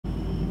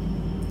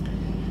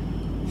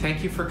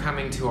Thank you for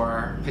coming to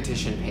our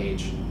petition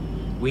page.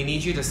 We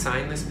need you to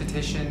sign this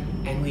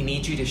petition, and we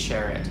need you to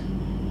share it.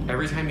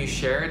 Every time you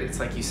share it, it's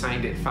like you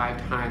signed it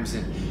 5 times,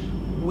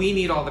 and we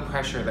need all the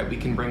pressure that we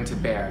can bring to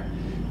bear.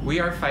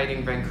 We are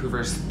fighting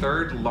Vancouver's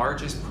 3rd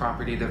largest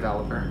property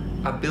developer,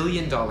 a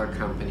billion-dollar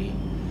company,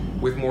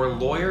 with more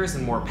lawyers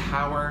and more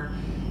power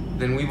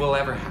than we will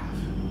ever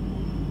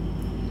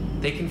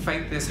have. They can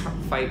fight this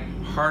fight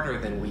harder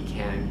than we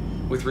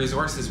can with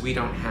resources we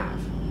don't have.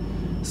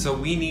 So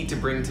we need to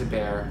bring to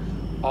bear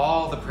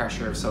all the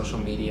pressure of social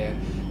media,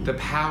 the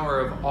power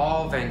of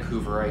all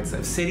Vancouverites,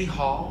 of City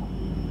Hall,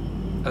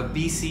 of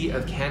BC,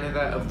 of Canada,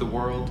 of the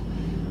world.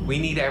 We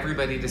need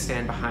everybody to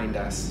stand behind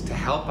us to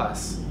help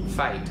us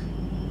fight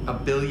a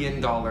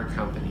billion-dollar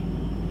company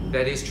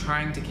that is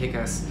trying to kick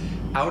us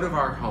out of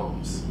our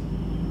homes.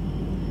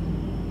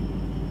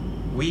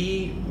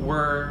 We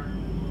were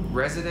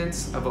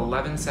residents of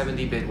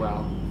 1170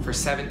 Bidwell for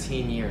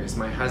 17 years,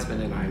 my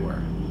husband and I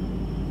were.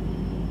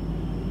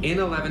 In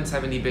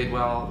 1170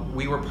 Bidwell,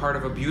 we were part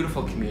of a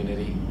beautiful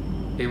community.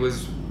 It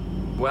was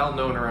well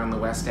known around the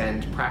West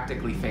End,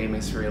 practically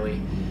famous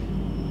really,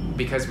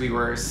 because we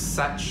were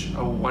such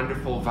a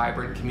wonderful,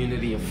 vibrant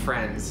community of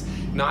friends,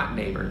 not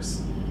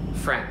neighbors,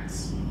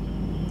 friends.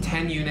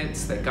 10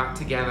 units that got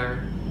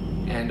together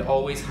and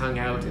always hung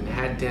out and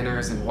had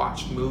dinners and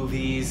watched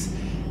movies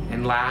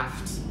and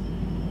laughed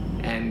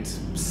and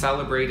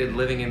celebrated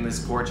living in this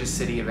gorgeous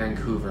city of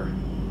Vancouver.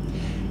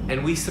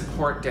 And we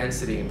support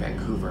density in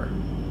Vancouver.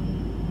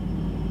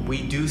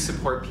 We do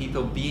support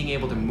people being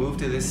able to move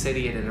to this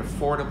city at an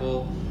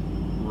affordable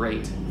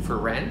rate for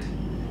rent,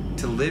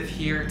 to live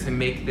here, to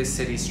make this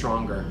city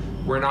stronger.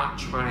 We're not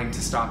trying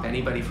to stop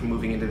anybody from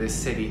moving into this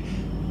city,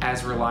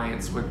 as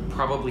Reliance would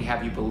probably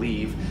have you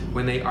believe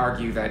when they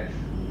argue that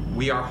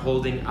we are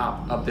holding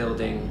up a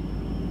building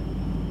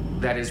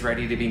that is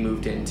ready to be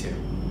moved into.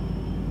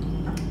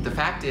 The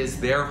fact is,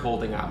 they're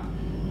holding up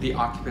the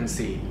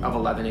occupancy of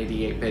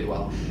 1188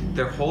 Bidwell.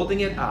 They're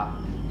holding it up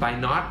by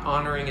not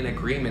honoring an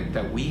agreement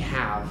that we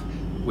have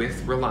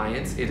with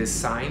Reliance. It is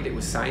signed, it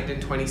was signed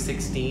in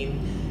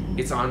 2016.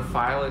 It's on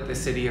file at the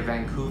City of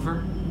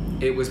Vancouver.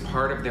 It was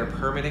part of their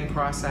permitting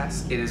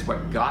process. It is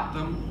what got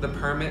them the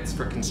permits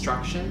for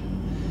construction.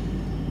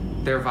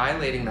 They're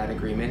violating that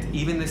agreement.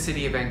 Even the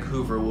City of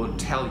Vancouver will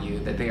tell you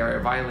that they are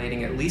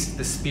violating at least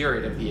the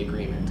spirit of the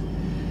agreement.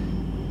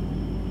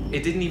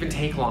 It didn't even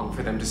take long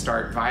for them to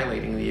start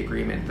violating the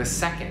agreement the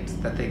second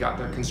that they got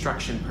their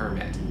construction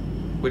permit,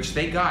 which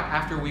they got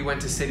after we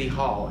went to City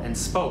Hall and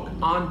spoke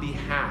on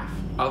behalf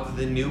of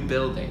the new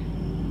building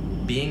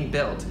being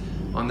built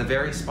on the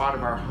very spot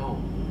of our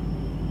home.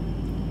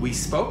 We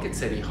spoke at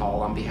City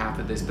Hall on behalf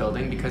of this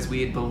building because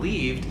we had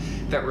believed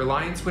that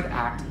Reliance would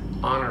act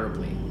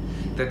honorably,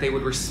 that they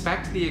would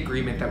respect the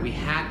agreement that we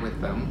had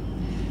with them,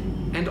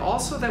 and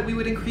also that we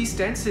would increase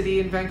density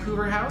in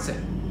Vancouver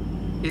housing.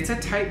 It's a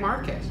tight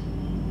market,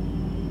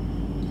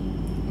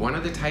 one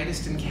of the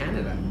tightest in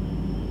Canada.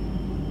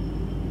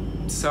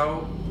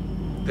 So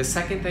the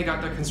second they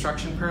got their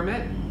construction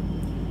permit,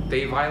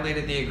 they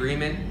violated the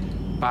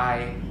agreement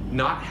by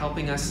not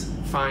helping us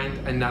find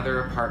another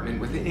apartment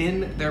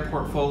within their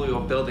portfolio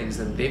of buildings,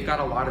 and they've got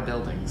a lot of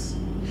buildings,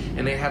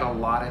 and they had a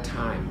lot of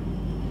time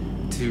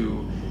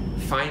to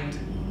find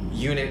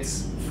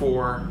units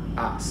for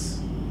us,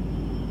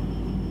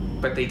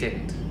 but they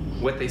didn't.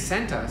 What they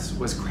sent us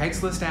was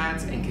Craigslist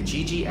ads and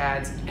Kijiji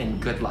ads, and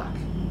good luck.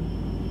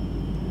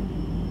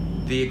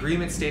 The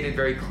agreement stated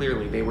very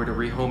clearly they were to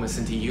rehome us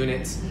into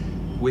units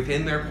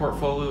within their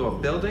portfolio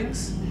of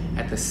buildings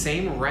at the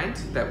same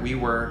rent that we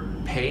were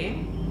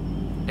paying,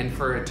 and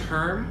for a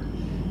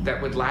term that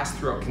would last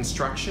throughout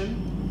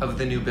construction of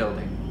the new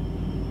building.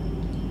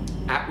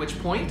 At which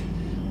point,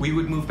 we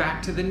would move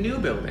back to the new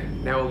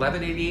building, now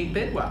 1188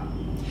 Bidwell,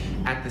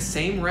 at the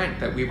same rent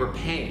that we were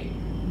paying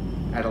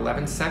at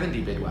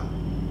 1170 Bidwell,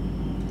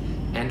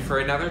 and for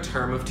another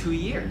term of 2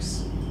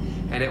 years,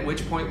 and at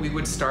which point we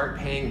would start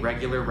paying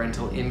regular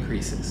rental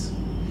increases.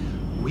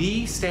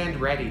 We stand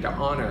ready to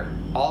honor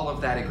all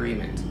of that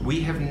agreement.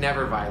 We have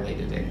never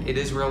violated it. It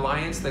is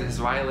Reliance that has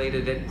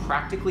violated it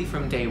practically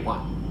from day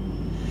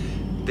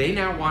one. They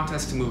now want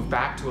us to move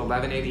back to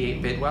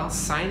 1188 Bidwell,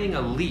 signing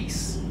a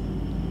lease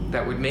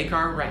that would make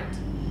our rent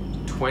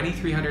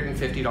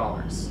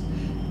 $2,350.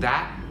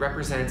 That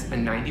represents a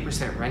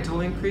 90%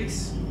 rental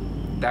increase.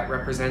 That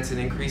represents an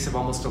increase of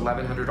almost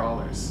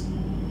 $1,100.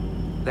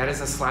 That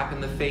is a slap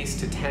in the face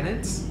to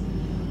tenants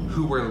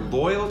who were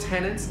loyal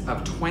tenants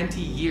of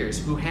 20 years,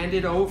 who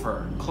handed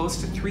over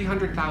close to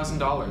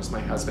 $300,000,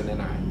 my husband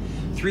and I.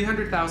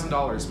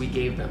 $300,000 we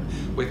gave them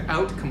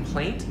without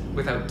complaint,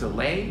 without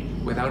delay,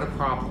 without a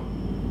problem.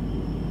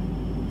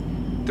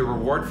 The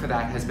reward for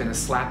that has been a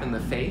slap in the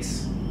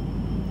face,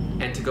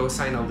 and to go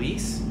sign a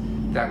lease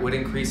that would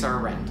increase our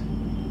rent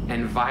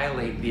and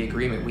violate the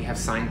agreement we have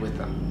signed with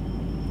them.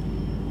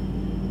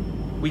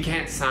 We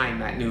can't sign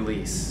that new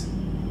lease,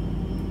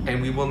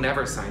 and we will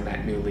never sign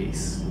that new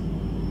lease.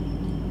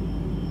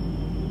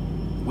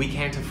 We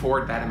can't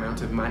afford that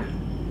amount of money.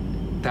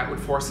 that would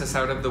force us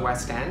out of the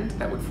West End,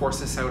 that would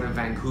force us out of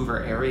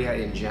Vancouver area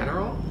in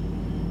general,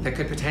 that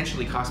could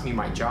potentially cost me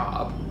my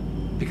job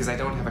because I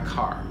don't have a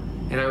car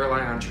and I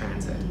rely on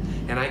transit.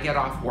 And I get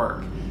off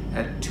work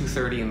at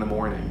 2:30 in the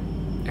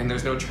morning and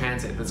there's no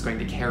transit that's going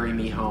to carry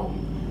me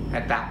home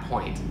at that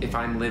point if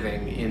I'm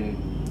living in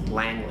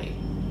Langley,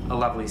 a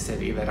lovely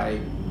city that I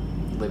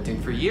lived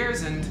in for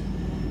years, and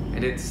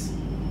it's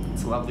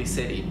a lovely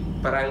city.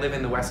 But I live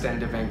in the West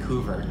End of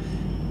Vancouver.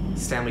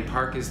 Stanley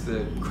Park is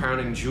the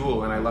crowning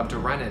jewel and I love to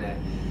run in it.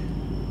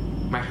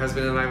 My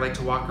husband and I like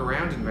to walk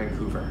around in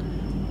Vancouver.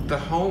 The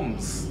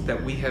homes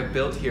that we have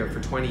built here for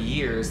 20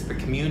 years, the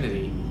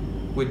community,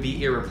 would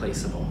be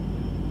irreplaceable.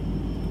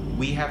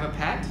 We have a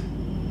pet.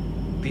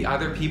 The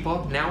other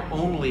people, now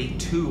only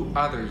 2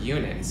 other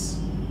units.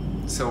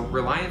 So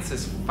Reliance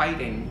is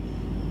fighting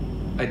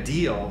a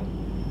deal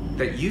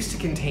that used to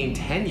contain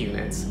 10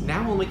 units,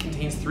 now only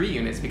contains 3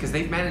 units because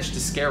they've managed to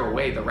scare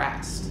away the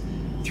rest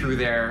through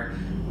their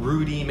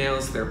rude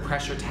emails, their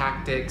pressure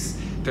tactics,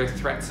 their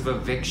threats of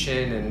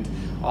eviction and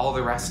all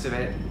the rest of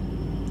it.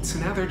 So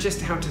now they're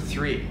just down to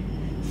 3.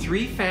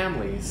 3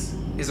 families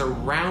is a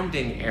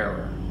rounding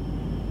error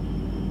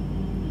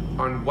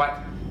on what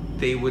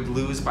they would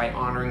lose by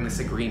honoring this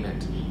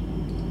agreement.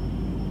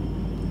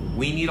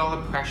 We need all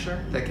the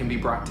pressure that can be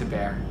brought to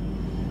bear.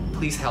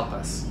 Please help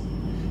us.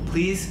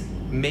 Please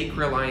make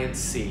Reliance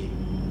see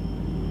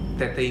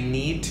that they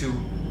need to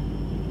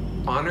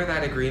honor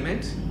that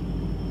agreement.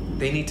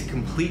 They need to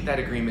complete that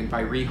agreement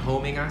by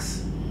rehoming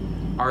us.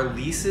 Our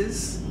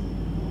leases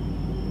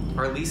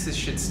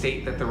should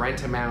state that the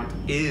rent amount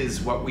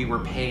is what we were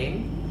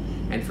paying,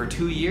 and for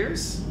 2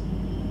 years,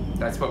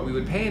 that's what we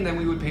would pay, and then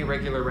we would pay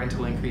regular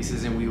rental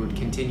increases and we would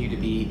continue to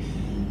be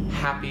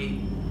happy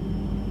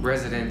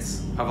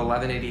residents of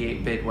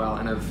 1188 Bidwell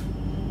and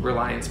of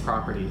Reliance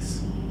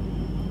Properties.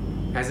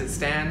 As it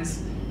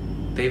stands,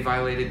 they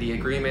violated the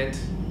agreement,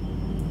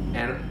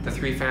 and the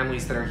 3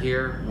 families that are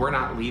here, we're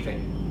not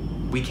leaving.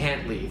 We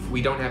can't leave.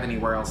 We don't have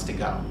anywhere else to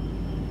go.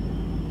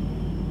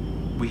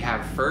 We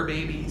have fur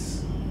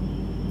babies,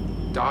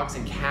 dogs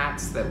and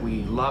cats that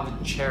we love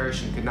and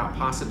cherish and could not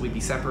possibly be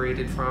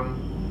separated from.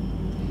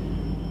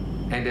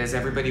 And as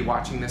everybody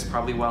watching this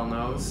probably well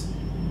knows,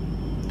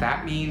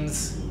 that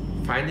means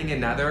finding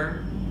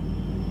another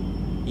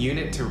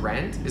unit to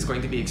rent is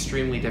going to be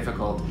extremely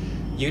difficult.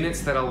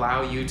 Units that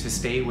allow you to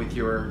stay with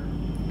your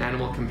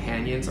animal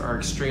companions are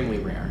extremely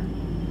rare.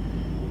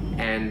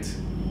 And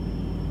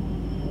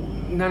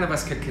none of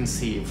us could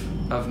conceive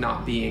of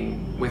not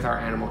being with our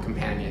animal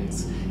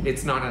companions.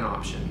 It's not an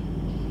option.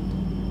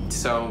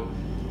 So,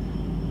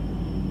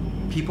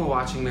 people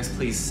watching this,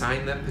 please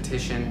sign the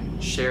petition,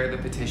 share the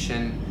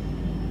petition,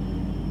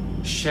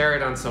 share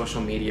it on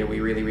social media. We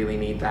really, really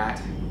need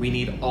that. We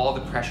need all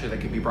the pressure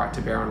that could be brought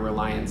to bear on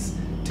Reliance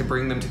to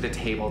bring them to the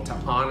table, to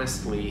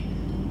honestly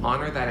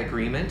honor that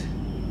agreement,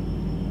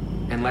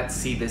 and let's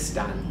see this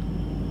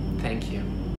done. Thank you.